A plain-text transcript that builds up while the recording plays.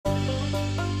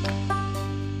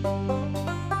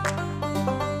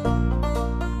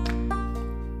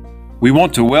We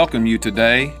want to welcome you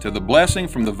today to the Blessing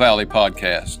from the Valley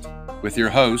podcast with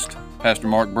your host, Pastor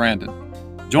Mark Brandon.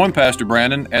 Join Pastor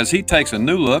Brandon as he takes a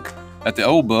new look at the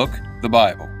old book, the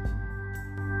Bible.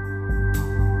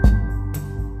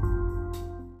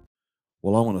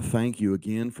 Well, I want to thank you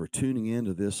again for tuning in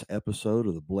to this episode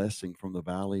of the Blessing from the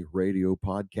Valley radio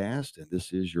podcast. And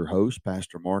this is your host,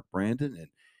 Pastor Mark Brandon. And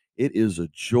it is a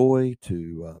joy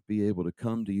to be able to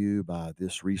come to you by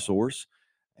this resource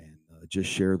and just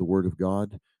share the Word of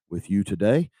God with you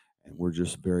today. And we're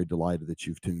just very delighted that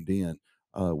you've tuned in.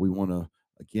 We want to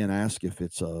again ask if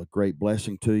it's a great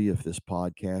blessing to you, if this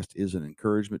podcast is an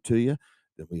encouragement to you,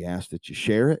 then we ask that you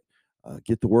share it,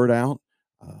 get the word out.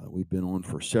 We've been on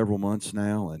for several months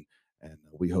now, and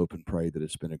we hope and pray that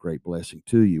it's been a great blessing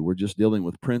to you. We're just dealing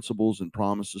with principles and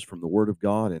promises from the Word of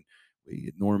God, and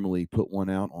we normally put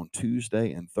one out on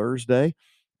Tuesday and Thursday,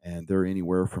 and they're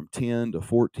anywhere from 10 to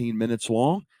 14 minutes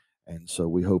long, and so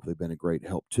we hope they've been a great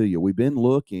help to you. We've been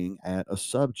looking at a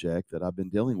subject that I've been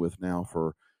dealing with now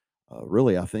for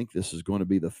really, I think this is going to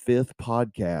be the fifth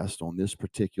podcast on this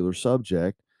particular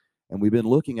subject, and we've been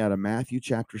looking at a Matthew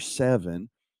chapter 7,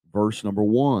 verse number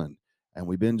 1. And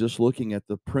we've been just looking at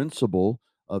the principle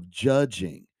of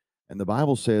judging. And the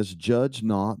Bible says, judge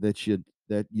not that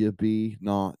you be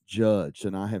not judged.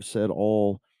 And I have said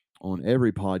all on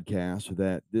every podcast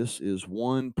that this is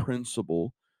one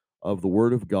principle of the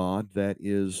Word of God that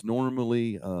is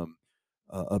normally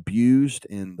abused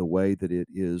in the way that it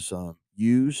is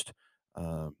used.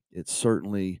 It's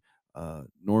certainly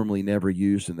normally never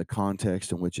used in the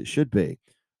context in which it should be.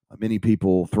 Many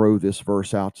people throw this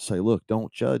verse out to say, look,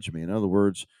 don't judge me. In other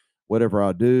words, whatever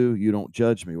I do, you don't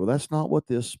judge me. Well, that's not what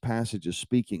this passage is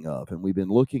speaking of. And we've been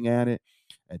looking at it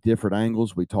at different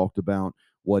angles. We talked about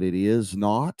what it is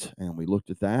not, and we looked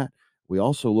at that. We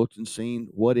also looked and seen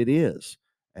what it is.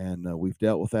 And we've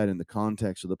dealt with that in the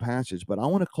context of the passage. But I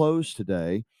want to close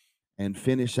today and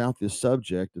finish out this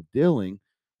subject of dealing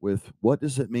with what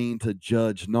does it mean to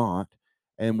judge not.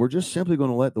 And we're just simply going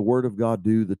to let the Word of God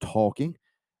do the talking.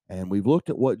 And we've looked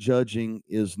at what judging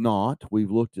is not. We've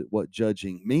looked at what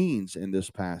judging means in this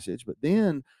passage. But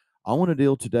then I want to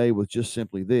deal today with just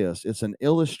simply this. It's an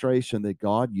illustration that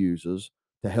God uses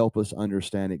to help us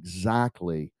understand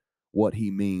exactly what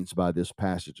he means by this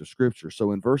passage of Scripture.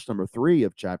 So in verse number 3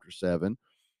 of chapter 7,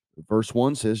 verse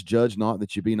 1 says, judge not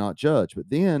that you be not judged. But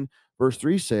then verse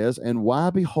 3 says, and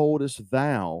why beholdest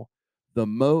thou the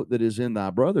mote that is in thy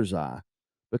brother's eye,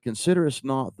 but considerest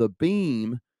not the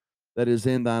beam that is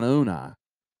in thine own eye?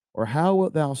 Or how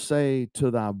wilt thou say to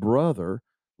thy brother,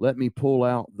 let me pull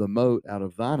out the mote out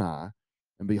of thine eye,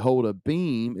 and behold, a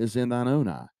beam is in thine own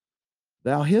eye?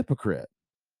 Thou hypocrite,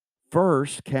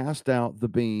 first cast out the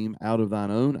beam out of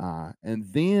thine own eye, and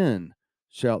then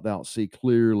shalt thou see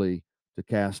clearly to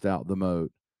cast out the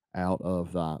mote out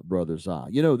of thy brother's eye.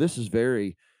 You know, this is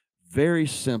very, very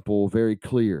simple, very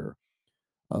clear.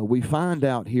 We find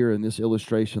out here in this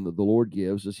illustration that the Lord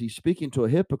gives is he's speaking to a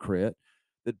hypocrite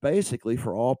that basically,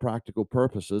 for all practical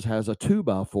purposes, has a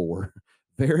 2x4,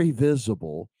 very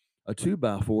visible, a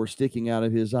 2x4 sticking out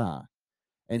of his eye.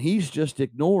 And he's just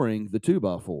ignoring the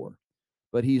 2x4,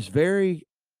 but he's very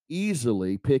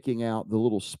easily picking out the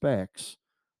little specks,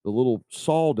 the little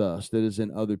sawdust that is in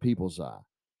other people's eye.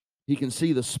 He can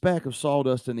see the speck of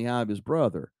sawdust in the eye of his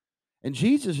brother. And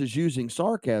Jesus is using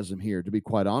sarcasm here, to be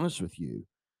quite honest with you.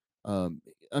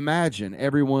 Imagine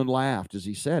everyone laughed as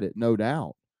he said it, no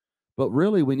doubt. But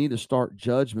really, we need to start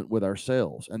judgment with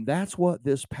ourselves. And that's what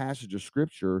this passage of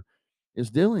Scripture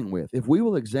is dealing with. If we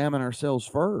will examine ourselves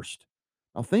first,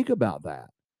 now think about that.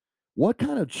 What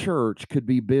kind of church could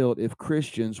be built if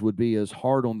Christians would be as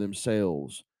hard on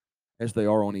themselves as they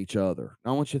are on each other?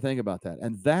 Now, I want you to think about that.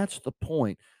 And that's the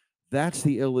point. That's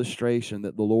the illustration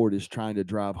that the Lord is trying to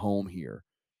drive home here.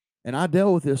 And I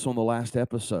dealt with this on the last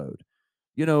episode.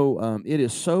 You know, it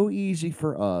is so easy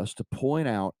for us to point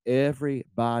out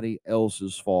everybody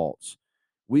else's faults.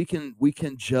 We can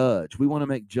judge. We want to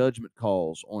make judgment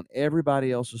calls on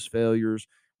everybody else's failures.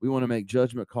 We want to make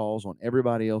judgment calls on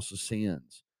everybody else's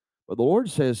sins. But the Lord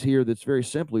says here that's very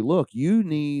simply, look, you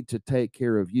need to take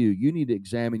care of you. You need to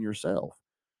examine yourself.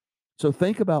 So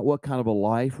think about what kind of a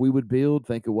life we would build.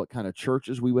 Think of what kind of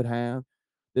churches we would have.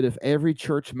 That if every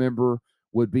church member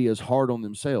would be as hard on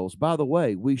themselves. By the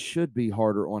way, we should be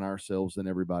harder on ourselves than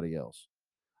everybody else.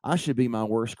 I should be my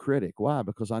worst critic. Why?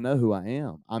 Because I know who I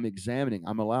am. I'm examining.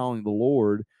 I'm allowing the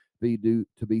Lord to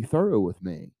be thorough with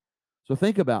me. So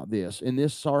think about this. In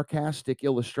this sarcastic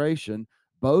illustration,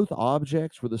 both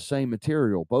objects were the same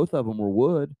material. Both of them were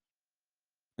wood.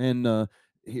 And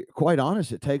quite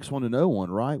honest, it takes one to know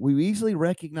one, right? We easily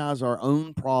recognize our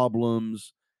own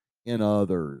problems in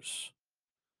others.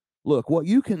 Look, what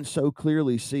you can so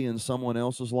clearly see in someone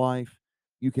else's life,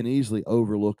 you can easily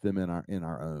overlook them in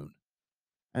our own.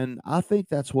 And I think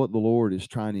that's what the Lord is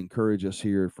trying to encourage us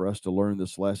here for us to learn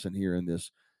this lesson here in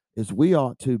this is we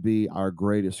ought to be our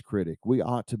greatest critic. We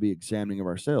ought to be examining of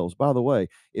ourselves. By the way,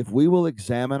 if we will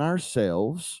examine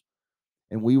ourselves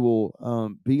and we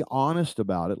will be honest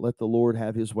about it, let the Lord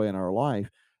have His way in our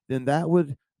life, then that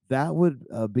would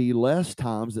be less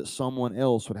times that someone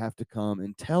else would have to come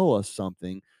and tell us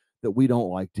something that we don't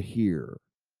like to hear.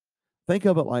 Think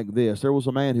of it like this: there was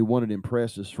a man who wanted to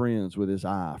impress his friends with his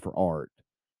eye for art,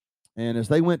 and as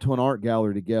they went to an art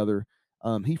gallery together,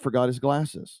 he forgot his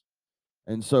glasses,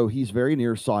 and so he's very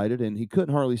nearsighted, and he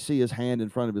couldn't hardly see his hand in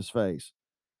front of his face.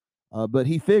 But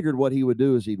he figured what he would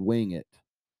do is he'd wing it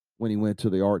when he went to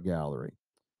the art gallery.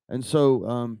 And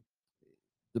so,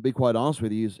 to be quite honest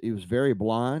with you, he was very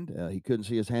blind. He couldn't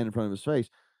see his hand in front of his face,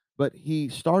 but he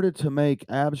started to make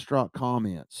abstract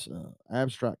comments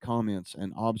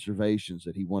and observations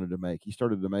that he wanted to make. He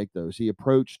started to make those. He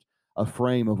approached a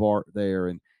frame of art there,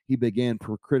 and he began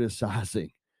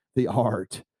criticizing the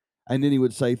art. And then he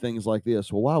would say things like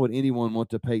this: "Well, why would anyone want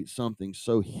to paint something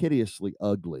so hideously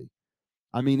ugly?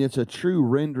 I mean, it's a true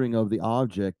rendering of the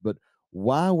object, but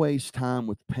why waste time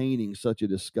with painting such a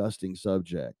disgusting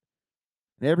subject?"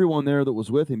 And everyone there that was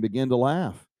with him began to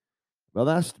laugh. Well,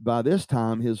 that's by this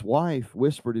time his wife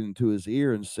whispered into his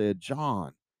ear and said,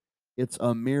 "John, it's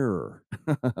a mirror."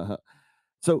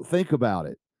 So think about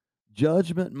it.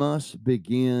 Judgment must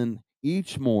begin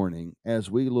each morning as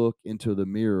we look into the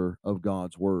mirror of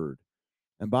God's word.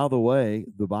 And by the way,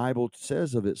 the Bible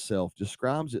says of itself,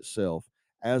 describes itself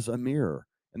as a mirror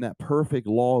and that perfect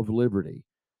law of liberty.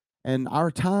 And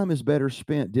our time is better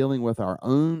spent dealing with our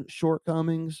own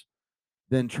shortcomings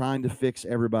than trying to fix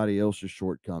everybody else's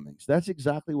shortcomings. That's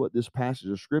exactly what this passage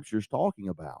of scripture is talking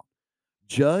about.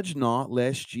 Judge not,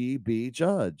 lest ye be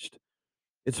judged.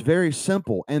 It's very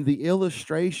simple. And the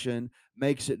illustration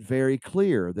makes it very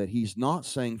clear that he's not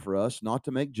saying for us not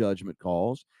to make judgment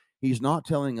calls. He's not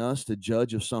telling us to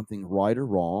judge if something's right or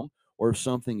wrong, or if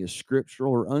something is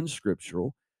scriptural or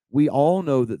unscriptural. We all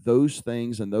know that those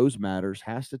things and those matters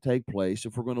has to take place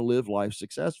if we're going to live life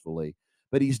successfully.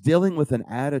 But he's dealing with an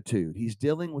attitude. He's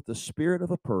dealing with the spirit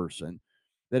of a person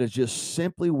that is just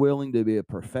simply willing to be a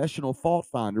professional fault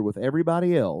finder with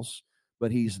everybody else,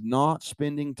 but he's not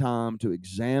spending time to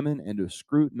examine and to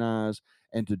scrutinize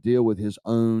and to deal with his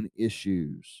own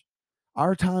issues.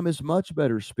 Our time is much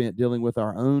better spent dealing with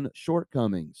our own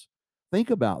shortcomings. Think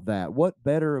about that. What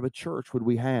better of a church would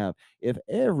we have if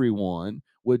everyone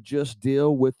would just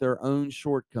deal with their own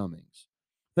shortcomings?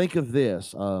 Think of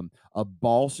this: a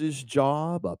boss's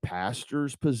job, a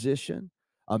pastor's position,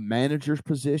 a manager's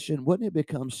position. Wouldn't it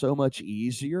become so much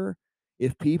easier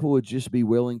if people would just be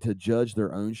willing to judge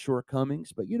their own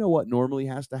shortcomings? But you know what normally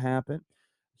has to happen?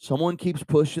 Someone keeps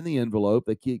pushing the envelope,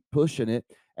 they keep pushing it,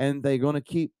 and they're going to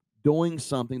keep doing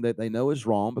something that they know is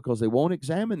wrong because they won't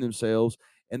examine themselves.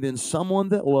 And then someone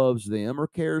that loves them or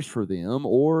cares for them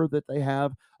or that they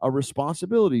have a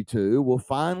responsibility to will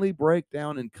finally break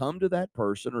down and come to that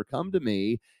person or come to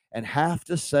me and have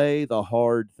to say the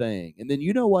hard thing. And then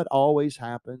you know what always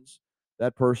happens?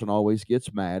 That person always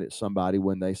gets mad at somebody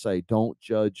when they say, "Don't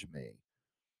judge me."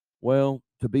 Well,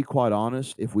 to be quite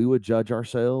honest, if we would judge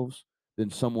ourselves, then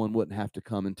someone wouldn't have to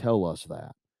come and tell us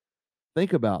that.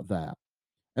 Think about that.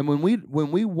 And when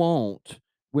we won't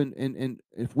when and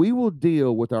if we will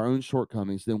deal with our own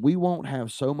shortcomings, then we won't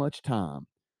have so much time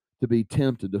to be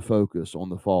tempted to focus on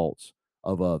the faults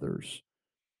of others.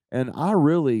 And I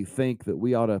really think that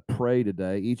we ought to pray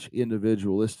today, each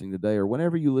individual listening today, or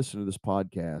whenever you listen to this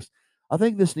podcast. I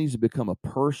think this needs to become a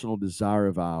personal desire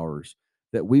of ours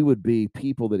that we would be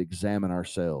people that examine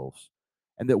ourselves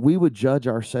and that we would judge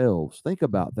ourselves. Think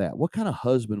about that. What kind of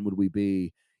husband would we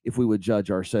be if we would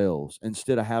judge ourselves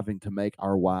instead of having to make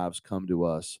our wives come to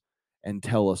us and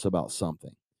tell us about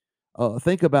something?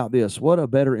 Think about this. What a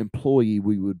better employee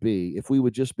we would be if we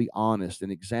would just be honest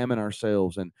and examine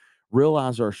ourselves and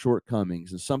realize our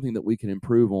shortcomings and something that we can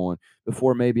improve on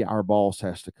before maybe our boss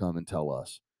has to come and tell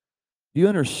us. Do you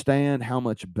understand how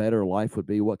much better life would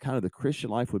be? What kind of the Christian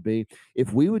life would be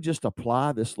if we would just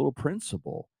apply this little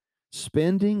principle,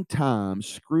 spending time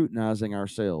scrutinizing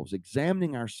ourselves,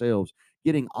 examining ourselves,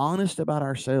 getting honest about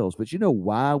ourselves. But you know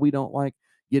why we don't like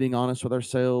getting honest with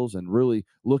ourselves and really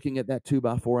looking at that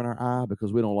 2x4 in our eye?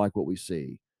 Because we don't like what we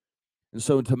see. And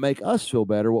so, to make us feel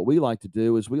better, what we like to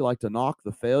do is we like to knock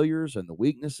the failures and the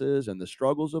weaknesses and the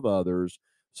struggles of others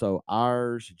so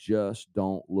ours just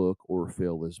don't look or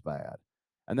feel as bad.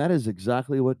 And that is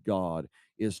exactly what God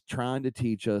is trying to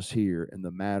teach us here in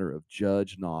the matter of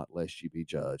judge not, lest you be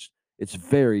judged. It's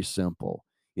very simple.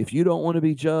 If you don't want to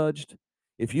be judged,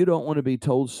 if you don't want to be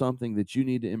told something that you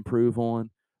need to improve on,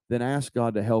 then ask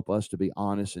God to help us to be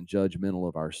honest and judgmental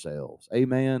of ourselves.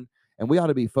 Amen. And we ought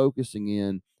to be focusing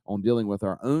in on dealing with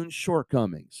our own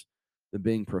shortcomings than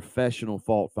being professional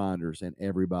fault finders in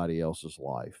everybody else's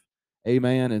life.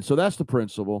 Amen. And so that's the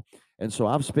principle. And so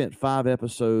I've spent 5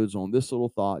 episodes on this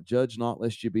little thought, judge not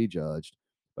lest you be judged.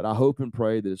 But I hope and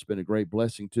pray that it's been a great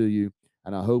blessing to you.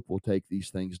 And I hope we'll take these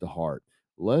things to heart.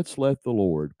 Let's let the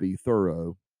Lord be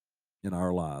thorough in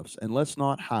our lives. And let's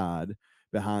not hide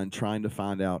behind trying to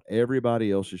find out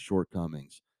everybody else's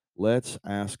shortcomings. Let's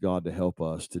ask God to help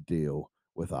us to deal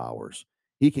with ours.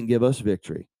 He can give us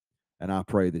victory. And I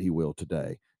pray that He will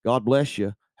today. God bless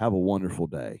you. Have a wonderful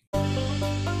day.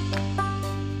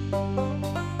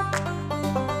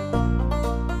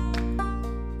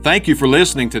 Thank you for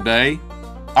listening today.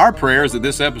 Our prayer is that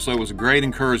this episode was a great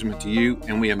encouragement to you,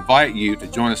 and we invite you to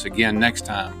join us again next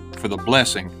time for the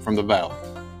Blessing from the Valley.